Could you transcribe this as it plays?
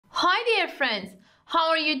dear friends, how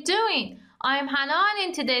are you doing? I'm Hannah and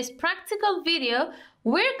in today's practical video,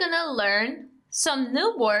 we're gonna learn some new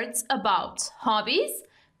words about hobbies,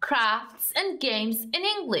 crafts and games in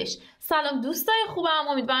English. سلام دوستای خوبم،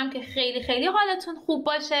 امیدوارم که خیلی حالتون خوب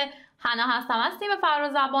باشه. حنا هستم از تیم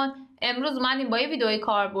فرازبان. امروز اومدیم با یه ویدیوی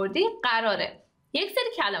کاربردی. قراره یک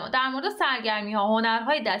سری کلمات در مورد سرگرمی ها،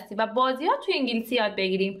 هنرهای دستی و بازی ها توی انگلیسی یاد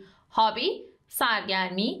بگیریم. هابی،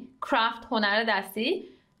 سرگرمی، کرافت، هنر دستی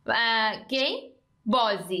و گیم،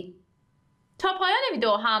 بازی. تا پایان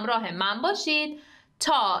ویدیو همراه من باشید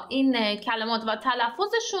تا این کلمات و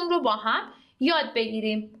تلفظشون رو با هم یاد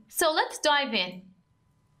بگیریم. So let's dive in.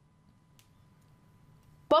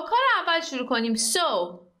 با کار اول شروع کنیم.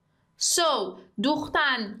 So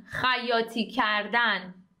دوختن، خیاطی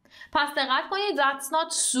کردن. پس دقت کنید that's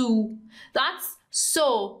not so, that's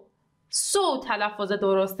so تلفظ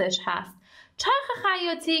درستش هست. چرخ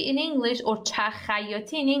خیاطی in English or چرخ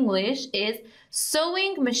خیاطی in English is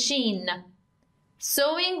sewing machine.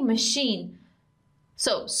 Sewing machine.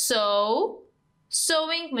 So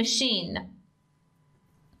sewing machine.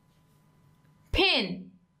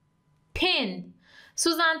 pin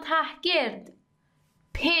سوزن تهگرد.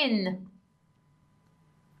 pin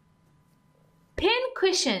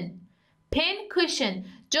cushion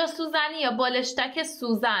جا سوزنی یا بالشتک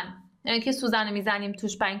سوزن، یعنی که سوزن رو میزنیم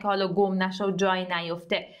توش برای اینکه حالا گم نشه و جایی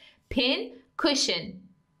نیفته. pin cushion.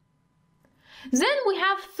 Then we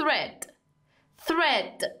have thread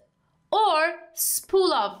or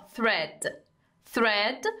spool of thread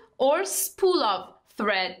or spool of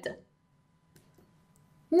thread.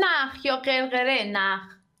 نخ یا قرقره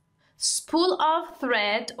نخ. spool of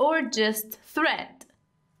thread or just thread.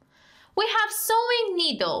 We have sewing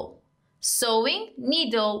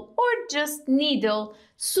needle or just needle.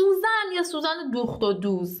 سوزن یا سوزن دوخت و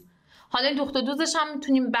دوز. حالا این دوخت و دوزش هم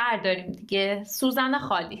میتونیم برداریم دیگه. سوزن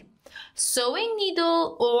خالی. sewing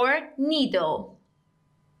needle or needle.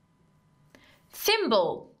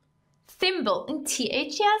 thimble این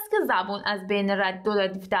THی هست که زبون از بین دو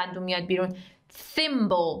ردیف دندون میاد بیرون.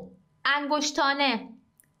 thimble انگشتانه.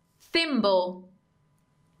 thimble.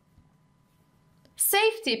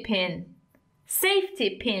 safety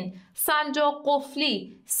pin سنجاق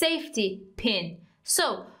قفلی. safety pin.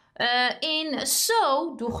 So in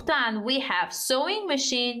دوختن we have sewing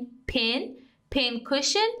machine, pin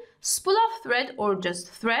cushion, spool of thread or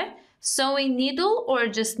just thread, sewing needle or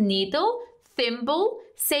just needle, thimble,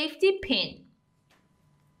 safety pin.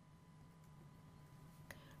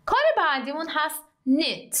 کار بعدیمون هست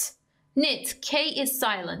knit. K is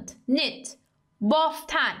silent. knit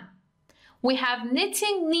بافتن. We have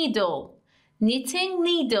knitting needle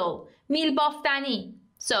میل بافتنی.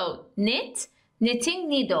 So knitting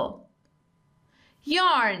needle.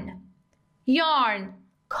 yarn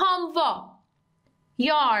کاموا.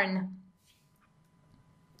 yarn.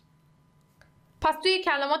 پس توی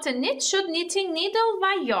کلمات knit شد knitting needle و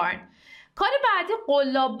yarn. کار بعدی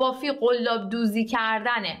قلاب بافی، قلاب دوزی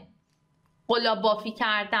کردنه. قلاب بافی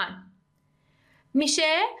کردن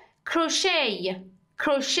میشه کروشی.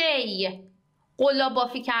 قلاب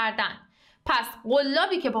بافی کردن. پس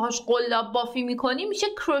قلابی که باهاش قلاب بافی میکنی میشه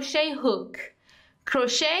کروشی هوک.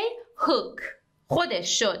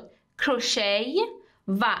 خودش شد کروشی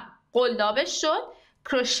و قلابش شد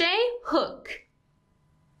کروشی هوک.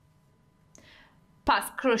 پس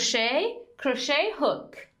کروشی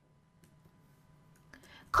هوک.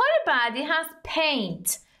 کار بعدی هست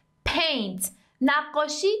paint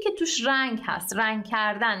نقاشی که توش رنگ هست. رنگ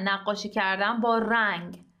کردن، نقاشی کردن با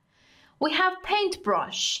رنگ. We have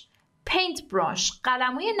paintbrush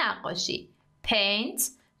قلموی نقاشی.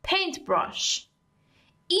 paintbrush.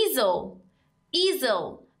 easel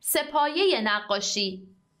سپایه نقاشی.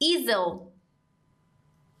 easel.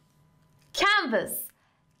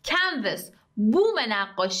 canvas بوم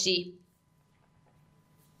نقاشی.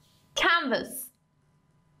 canvas.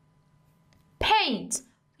 paint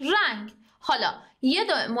رنگ. حالا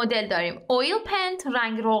یه مدل داریم oil paint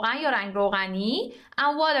رنگ روغن یا رنگ روغنی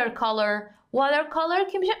and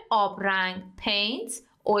watercolor که میشه آب رنگ. paint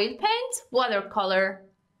oil paint watercolor.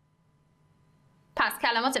 پس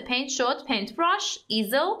کلمات paint شد paintbrush,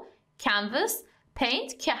 easel, canvas,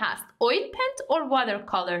 paint که هست oil paint or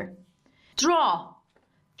watercolor. draw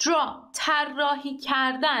طراحی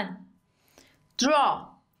کردن.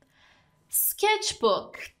 draw.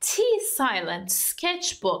 sketchbook T silent.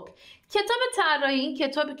 sketchbook کتاب طراحی. این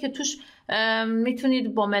کتابی که توش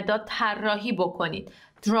میتونید با مداد طراحی بکنید.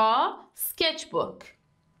 draw sketchbook.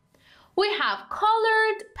 We have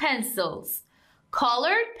colored pencils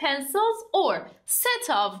or set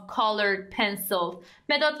of colored pencils.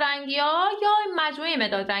 مداد رنگی ها یا مجموعه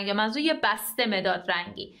مداد رنگی. منظور یه بسته مداد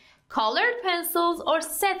رنگی. colored pencils or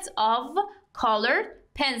set of colored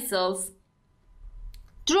pencils.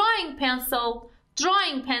 drawing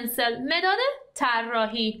pencil مداد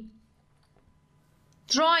طراحی.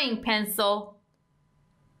 drawing pencil.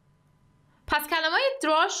 پس کلمه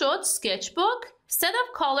draw شد sketchbook, set of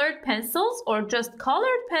colored pencils or just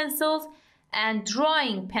colored pencils and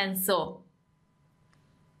drawing pencil.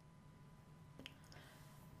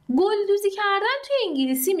 گلدوزی کردن توی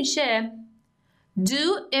انگلیسی میشه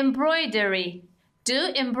do embroidery.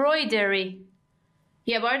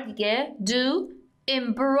 یه بار دیگه do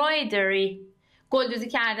embroidery. گلدوزی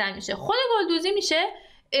کردن میشه. خود گلدوزی میشه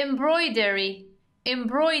embroidery.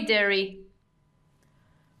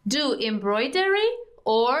 do embroidery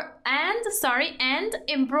or and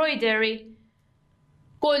embroidery.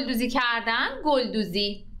 گلدوزی کردن،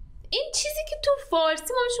 گلدوزی. این چیزی که تو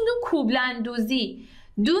فارسی ما بهش میگیم کوبلندوزی.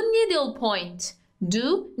 do needle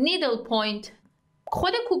point.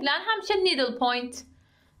 خود کوبلن هم میشه needle point.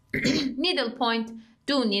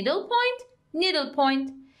 do needle point.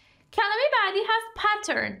 کلمه بعدی هست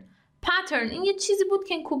pattern. این یه چیزی بود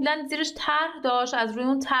که این کوبلن زیرش طرح داشت، از روی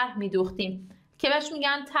اون طرح میدوختیم که بهش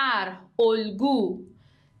میگن طرح، الگو.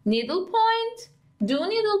 needle point, do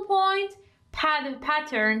needle point,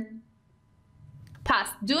 pattern. پس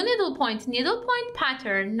do needle point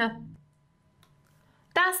pattern.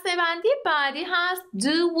 دسته‌بندی بعدی هست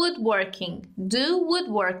do woodworking.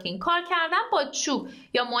 کار کردن با چوب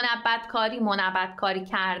یا منبت کاری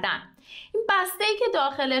کردن. این بسته‌ای که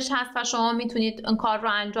داخلش هست و شما میتونید این کار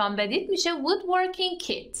رو انجام بدید میشه woodworking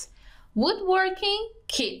kit.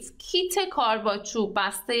 کیت کار با چوب،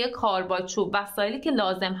 بسته کار با چوب، وسایلی که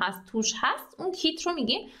لازم هست توش هست، اون کیت رو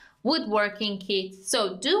میگیم woodworking kit. So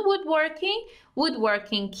do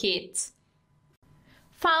woodworking kit.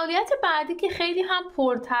 فعالیت بعدی که خیلی هم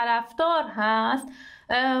پرطرفدار هست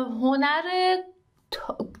هنر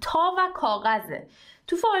تا و کاغذه.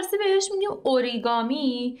 تو فارسی بهش میگیم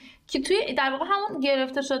اوریگامی که توی در واقع همون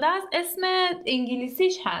گرفته شده از اسم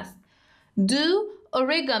انگلیسیش هست do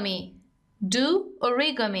origami.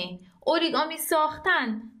 اوریگامی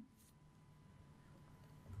ساختن.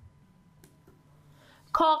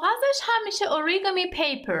 کاغذش هم میشه origami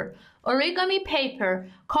paper.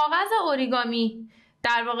 کاغذ اوریگامی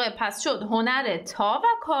در واقع پس شد هنر تا و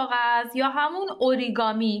کاغذ یا همون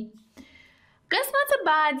اوریگامی. قسمت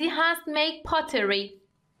بعدی هست make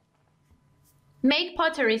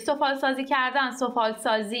pottery. سفال سازی کردن، سفال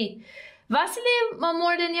سازی. وسیله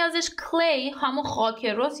مورد نیازش clay، همون خاک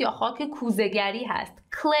رس یا خاک کوزه‌گری هست.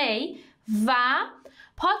 clay و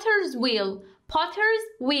potter's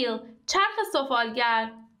wheel چرخ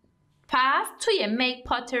سفالگر. پس توی make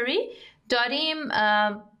pottery داریم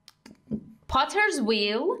potter's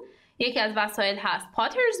wheel، یکی از وسایل هست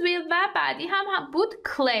potter's wheel و بعدی هم بود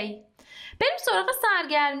clay. بریم سراغ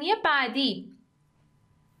سرگرمی بعدی.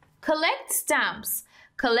 collect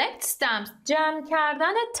stamps جمع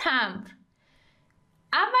کردن تمبر.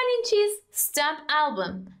 اولین چیز stamp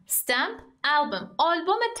album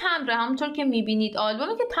آلبوم تمبر، همونطور که میبینید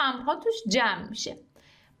آلبومی که تمبرها توش جمع میشه.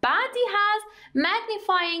 بعدی هست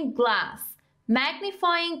magnifying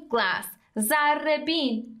glass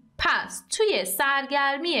ذره‌بین. پس توی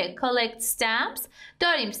سرگرمی collect stamps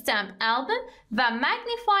داریم stamp album و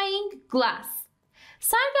magnifying glass.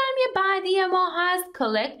 سرگرمی بعدی ما هست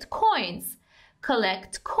collect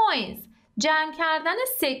coins جمع کردن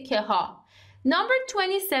سکه ها. Number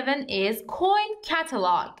 27 is coin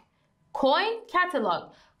catalog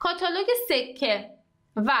کاتالوگ سکه.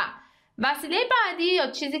 و وسیله بعدی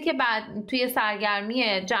یا چیزی که بعد توی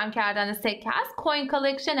سرگرمی جمع کردن سکه هست coin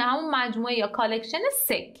collection، همون مجموعه یا کالکشن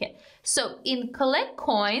سکه. So in collect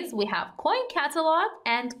coins we have coin catalog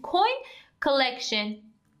and coin collection.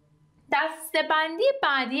 دسته‌بندی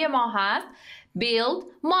بعدی ما هست build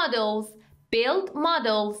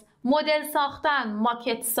models مدل ساختن،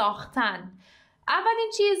 ماکت ساختن.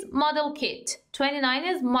 اولین چیز model kit.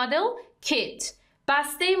 29 is model kit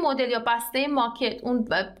بسته مدل یا بسته ماکت، اون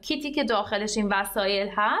کیتی که داخلش این وسایل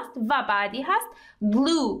هست. و بعدی هست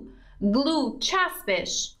glue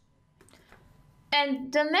چسبش.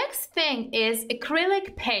 And the next thing is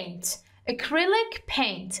acrylic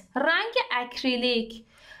paint رنگ اکریلیک.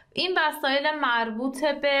 این وسایل مربوط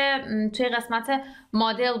به توی قسمت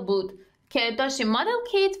مدل بود که داشتیم مدل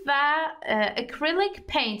کیت و acrylic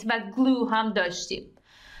paint و glue هم داشتیم.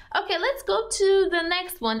 Okay, let's go to the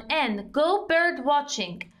next one and go bird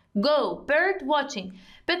watching.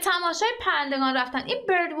 به تماشای پرندگان رفتن. این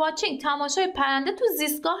bird watching تماشای پرنده تو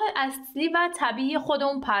زیستگاه اصلی و طبیعی خود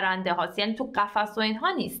اون پرنده هاست، یعنی تو قفس و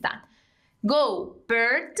اینها نیستن. Go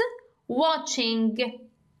bird watching.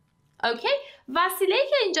 اوکی؟ وسیله‌ای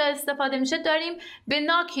که اینجا استفاده میشه داریم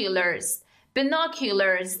binoculars.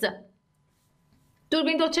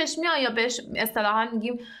 دوربین دو چشمی یا بهش اصطلاحاً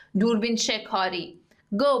میگیم دوربین شکاری.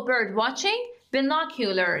 Go bird watching,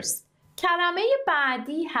 binoculars. کلمه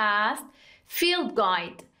بعدی هست field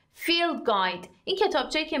guide. این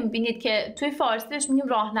کتابچه‌ای که میبینید که توی فارسی بهش میگیم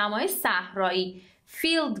راهنمای صحرایی.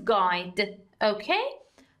 Field guide. Okay?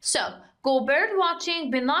 So, go bird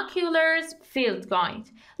watching, binoculars, field guide.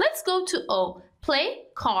 Let's go to O. Play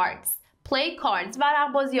cards.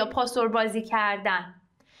 ورق بازی یا پاسور بازی کردن.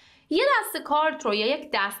 یه دست کارت رو یا یک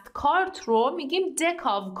دست کارت رو میگیم deck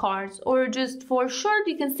of cards or just for short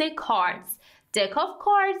you can say cards. deck of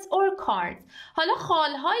cards or cards. حالا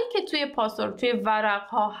خالهایی که توی پاسور توی ورق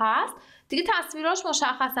ها هست دیگه تصویراش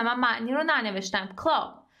مشخصه. من معنی رو ننوشتم.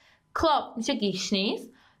 club میشه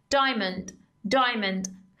گیشنیز. diamond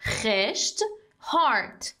خشت.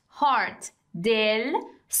 heart دل.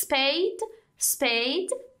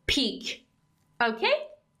 spade پیک. Okay?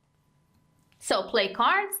 So play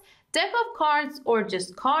cards, deck of cards or just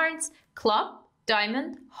cards, club,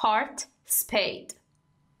 diamond, heart, spade.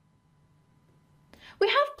 We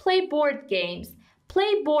have play board games.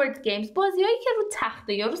 بازی‌هایی که رو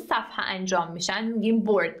تخته یا رو صفحه انجام میشن میگیم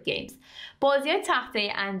board games. بازی‌های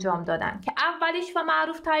تخته انجام دادن که اولیش و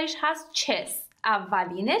معروف تریش هست چس.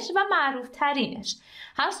 اولینش و معروف ترینش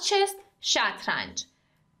هست چس، شطرنج.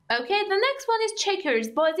 Okay, the next one is checkers.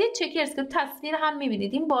 بازی checkers که تصویر هم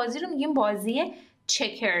میبینید. این بازی رو میگیم بازی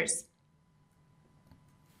checkers.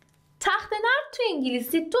 تخت نرد تو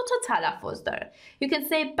انگلیسی دو تا تلفظ داره. You can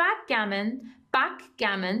say backgammon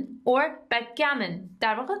or backgammon.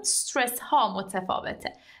 در واقع استرس ها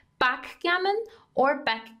متفاوته. backgammon or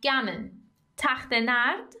backgammon. تخت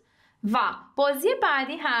نرد. و بازی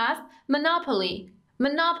بعدی هست monopoly.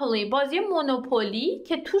 بازی مونوپولی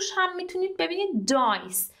که توش هم میتونید ببینید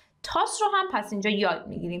دایس. تاس رو هم پس اینجا یاد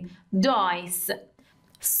میگیریم. dice.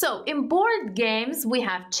 So in board games we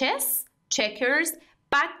have chess, checkers,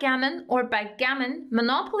 backgammon or backgammon,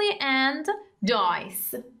 monopoly and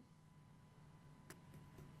dice.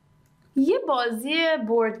 یه بازی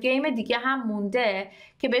بورد گیم دیگه هم مونده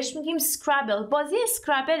که بهش میگیم سکرابل. بازی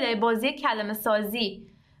سکرابل بازی کلمه سازی.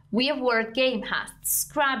 یه word game هست.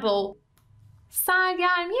 Scrabble.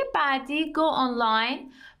 سرگرمی بعدی go online,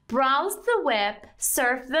 browse the web,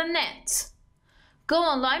 surf the net. go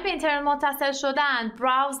online به اینترنت متصل شدن.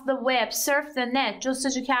 browse the web, surf the net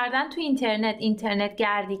جستجو کردن تو اینترنت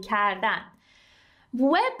گردی کردن.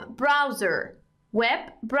 web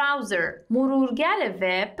browser مرورگر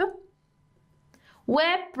وب.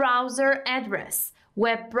 web browser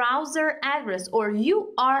address or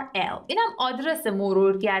URL. اینم آدرس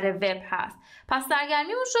مرورگر وب هست. پس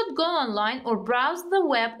سرگرمیمون شد go online or browse the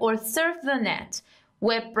web or surf the net.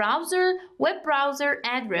 web browser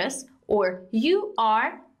address or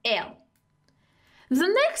URL. The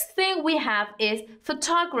next thing we have is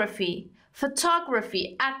photography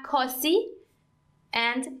عکاسی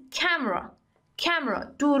and camera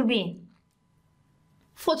دوربین.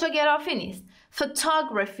 فوتوگرافی نیست.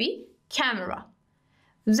 photography camera.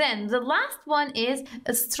 Then the last one is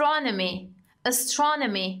astronomy.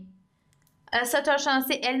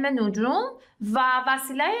 ستاره‌شناسی علم نجوم و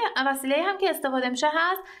وسیله هم که استفاده میشه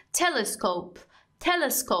هست telescope.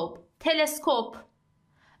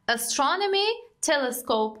 astronomy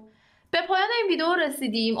telescope. به پایان این ویدیو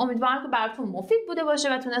رسیدیم. امیدوارم که براتون مفید بوده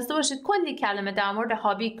باشه و تونسته باشید کلی کلمه در مورد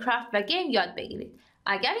هابی، کرافت و گیم یاد بگیرید.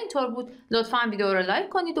 اگر اینطور بود لطفاً ویدیو رو لایک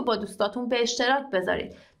کنید و با دوستاتون به اشتراک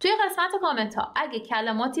بذارید. توی قسمت کامنت ها اگه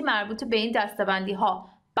کلماتی مربوط به این دسته‌بندی ها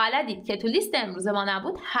بلدید که تو لیست امروز ما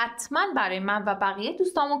نبود حتما برای من و بقیه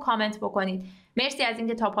دوستامون کامنت بکنید. مرسی از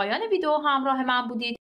اینکه تا پایان ویدیو همراه من بودید.